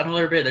course, I know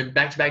they were big. They're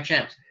back-to-back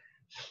champs.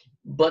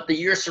 But the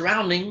year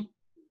surrounding,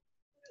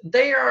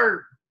 they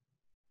are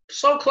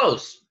so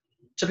close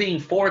to being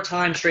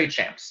 4-time straight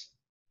champs.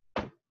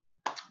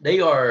 They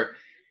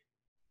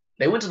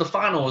went to the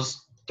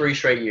finals 3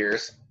 straight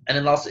years, and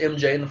then lost to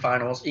MJ in the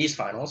finals, East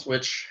Finals,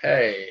 which,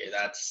 hey,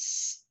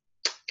 that's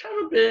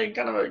kind of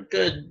a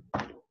good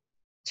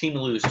team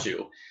to lose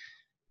to.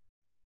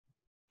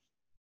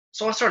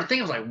 So I started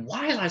thinking, I was like,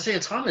 why is Isiah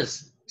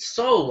Thomas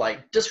so,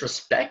 like,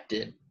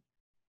 disrespected?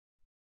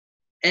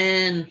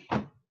 And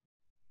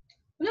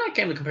then I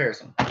came to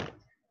comparison. I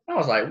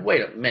was like,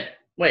 wait a minute.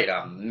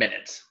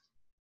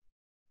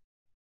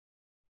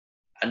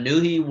 I knew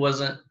he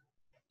wasn't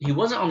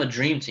on the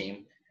dream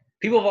team.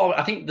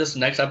 I think this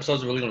next episode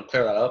is really going to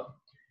clear that up.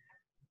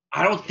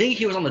 I don't think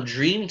he was on the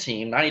dream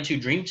team, 92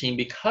 dream team,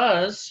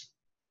 because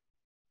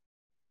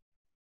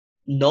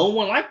no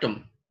one liked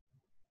him.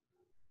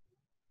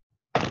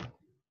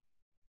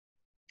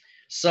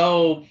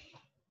 So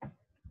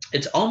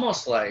it's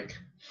almost like,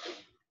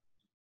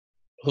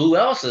 who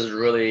else is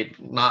really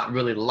not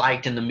really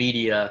liked in the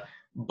media,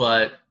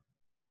 but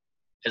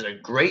is a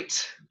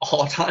great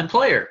all-time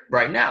player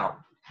right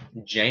now?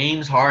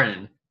 James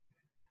Harden.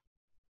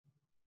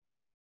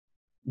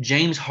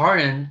 James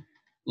Harden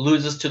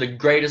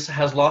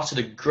has lost to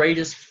the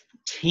greatest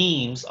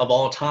teams of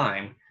all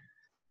time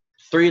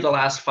 3 of the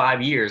last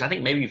 5 years. I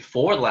think maybe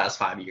 4 of the last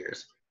 5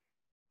 years.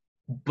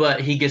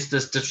 But he gets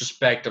this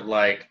disrespect of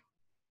like,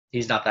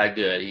 he's not that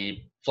good.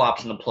 He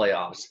flops in the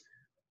playoffs.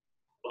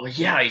 Well,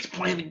 yeah, he's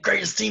playing the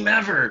greatest team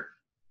ever.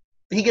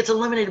 He gets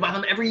eliminated by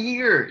them every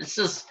year. It's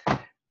just,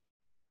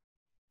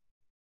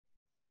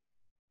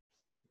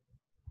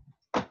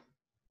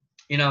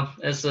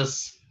 it's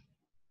just,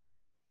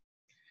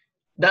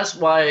 that's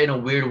why in a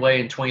weird way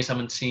in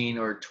 2017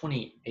 or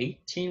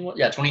 2018,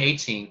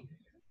 2018,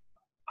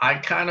 I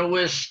kind of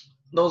wish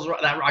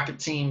that Rocket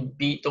team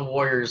beat the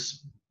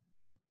Warriors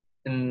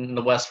in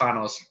the West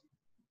Finals.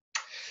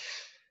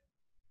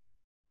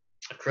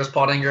 Chris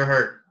Paul didn't get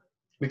hurt,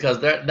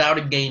 because that would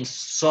have gained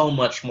so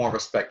much more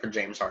respect for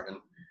James Harden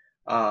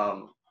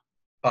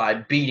by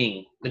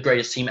beating the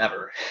greatest team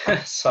ever.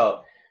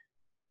 So,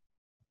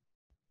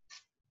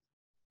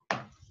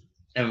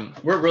 and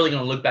we're really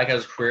going to look back at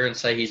his career and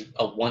say he's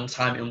a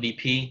one-time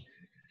MVP.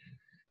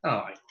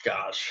 Oh, my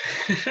gosh.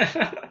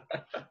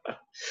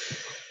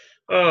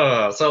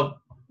 So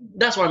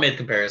that's why I made the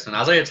comparison.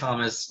 Isiah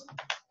Thomas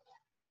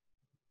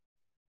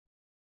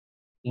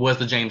was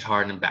the James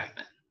Harden back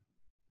then.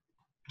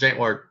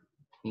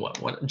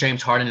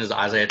 James Harden is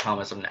the Isiah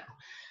Thomas of now.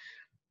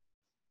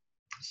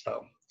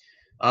 So,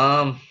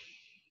 so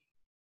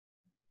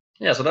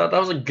that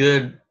was a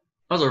good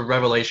was a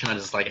revelation I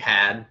just like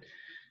had.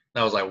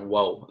 That was like,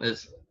 whoa,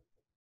 it's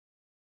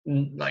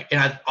like, and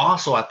I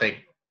think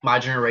my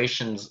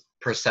generation's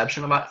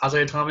perception about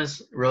Isiah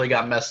Thomas really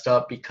got messed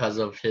up because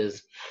of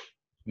his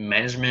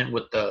management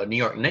with the New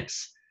York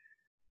Knicks,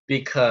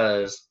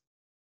 because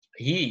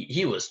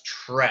he was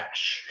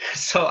trash.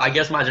 So I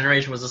guess my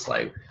generation was just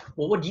like,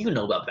 well, what do you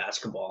know about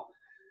basketball?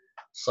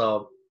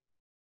 So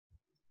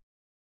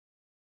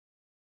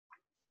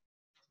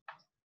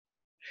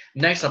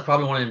next, I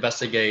probably want to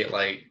investigate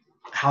like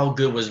how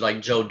good was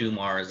like Joe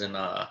Dumars, and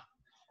I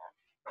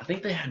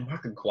think they had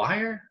Mark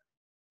Aguirre,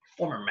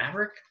 former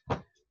Maverick.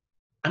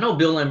 I know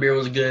Bill Laimbeer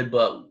was good,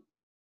 but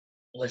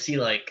was he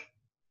like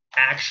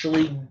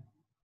actually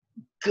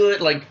good,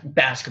 like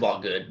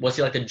basketball good? Was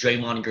he like the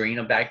Draymond Green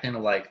of back then,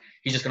 of like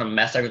he's just gonna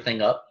mess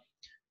everything up?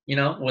 You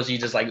know, was he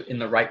just like in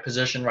the right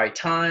position, right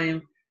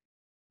time?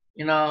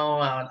 You know,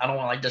 I don't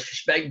want to like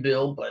disrespect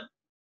Bill, but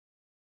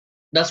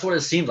that's what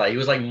it seemed like. He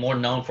was like more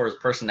known for his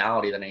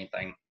personality than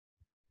anything.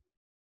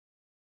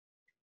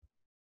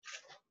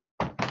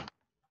 You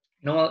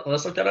know what?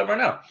 Let's look that up right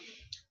now.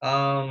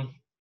 I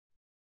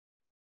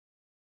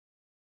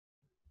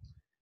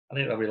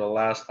think that'll be the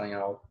last thing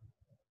I'll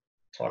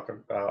talk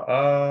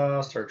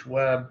about. Search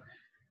web.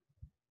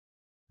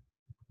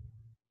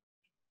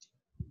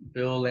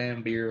 Bill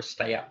Laimbeer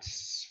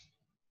stats.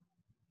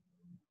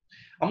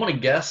 I'm gonna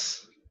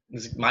guess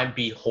this might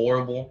be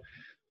horrible.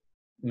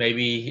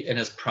 Maybe in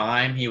his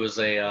prime, he was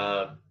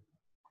a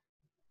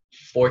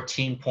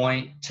 14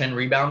 point, 10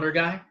 rebounder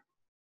guy.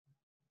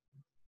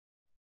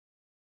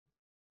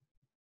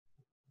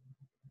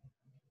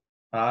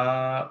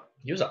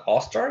 He was an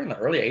all-star in the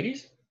early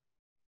 80s.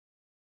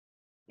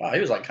 Wow, he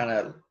was like kind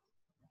of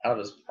out of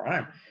his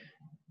prime.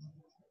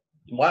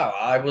 Wow,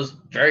 I was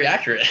very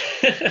accurate.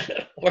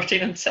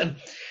 14 and 10.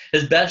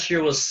 His best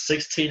year was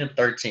 16 and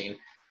 13.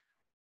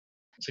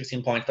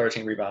 16 points,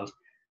 13 rebounds.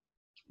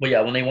 But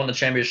yeah, when they won the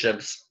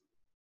championships,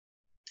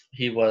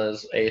 he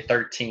was a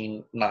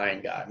 13-9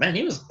 guy. Man,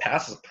 he was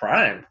past his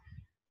prime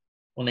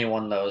when they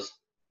won those.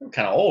 They were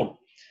kind of old.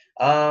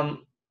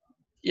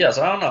 Yeah,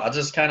 so I don't know. I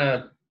just kind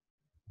of,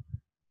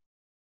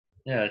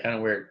 yeah, kind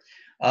of weird.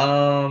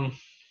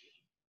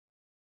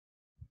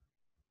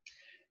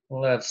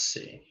 Let's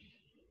see.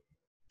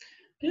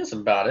 I think that's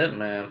about it,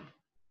 man.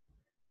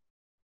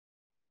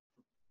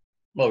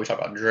 What we talk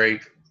about?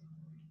 Drake,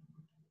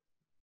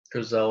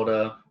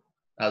 Griselda,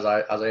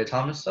 Isiah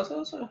Thomas. That's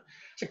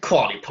a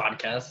quality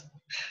podcast.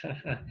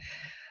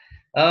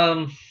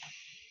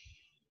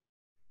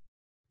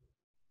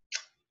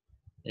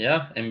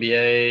 Yeah,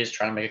 NBA is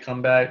trying to make a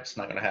comeback. It's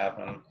not gonna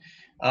happen.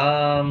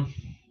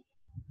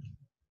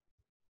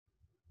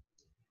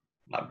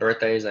 My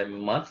birthday is a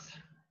month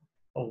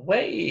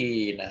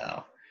away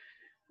now.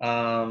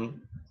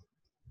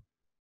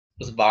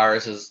 This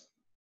virus is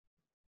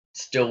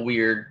still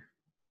weird.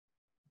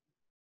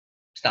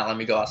 It's not letting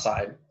me go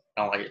outside.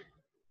 I don't like it.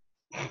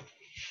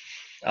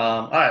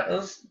 All right,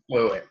 let's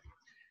wait.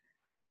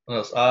 What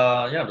else?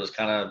 Yeah, I'm just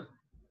kind of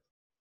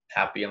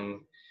happy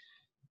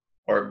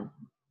or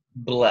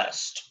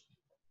blessed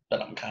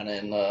that I'm kind of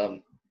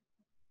in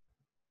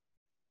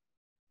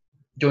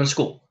doing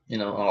school, you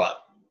know, a lot.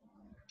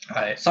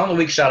 All right, song of the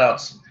week shout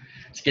outs.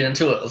 Let's get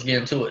into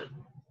it.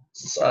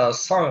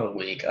 Song of the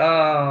week.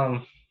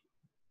 I'm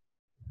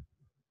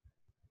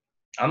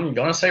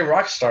gonna say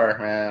Rockstar,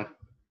 man.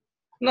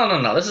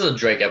 No. This is a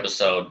Drake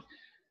episode.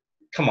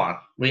 Come on,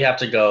 we have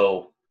to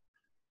go.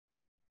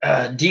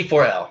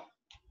 D4L.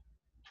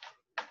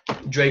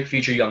 Drake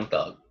feature Young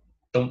Thug.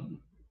 The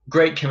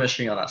great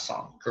chemistry on that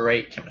song.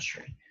 Great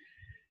chemistry.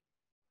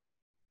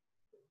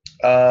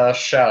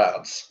 Shout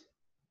outs.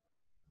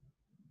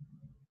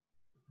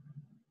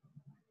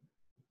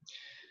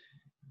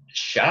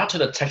 Shout out to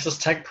the Texas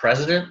Tech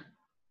president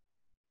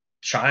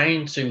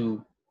trying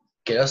to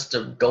get us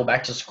to go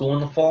back to school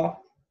in the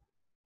fall.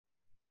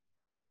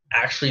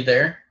 Actually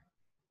there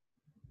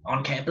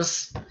on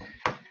campus.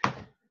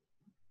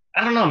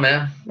 I don't know,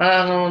 man.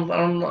 I don't know.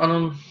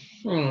 I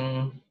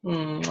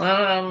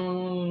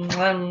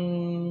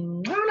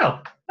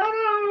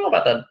don't know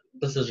about that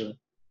decision.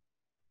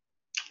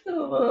 A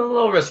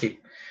little risky.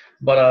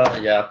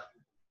 But yeah.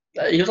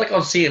 He was like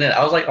on CNN.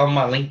 I was like on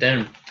my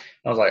LinkedIn.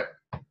 I was like,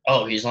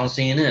 oh, he's on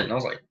CNN. I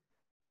was like,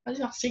 why is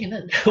he on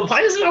CNN?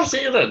 Why is he on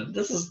CNN?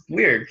 This is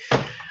weird.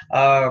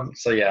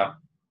 So yeah,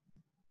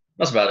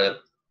 that's about it.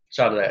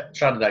 Shout out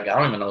to that guy. I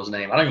don't even know his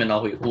name. I don't even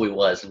know who he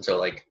was until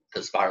like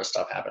this virus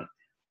stuff happened.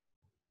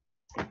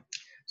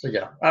 So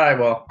yeah. All right.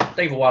 Well,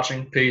 thank you for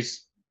watching.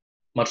 Peace.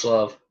 Much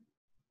love.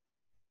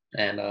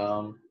 And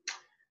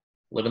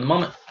live in the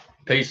moment.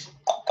 Peace.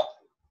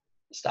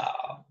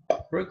 Stop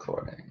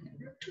recording.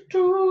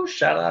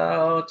 Shout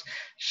out.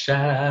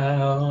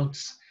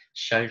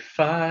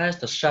 Shi-Fi's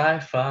the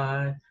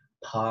Shi-Fi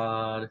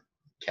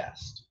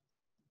podcast.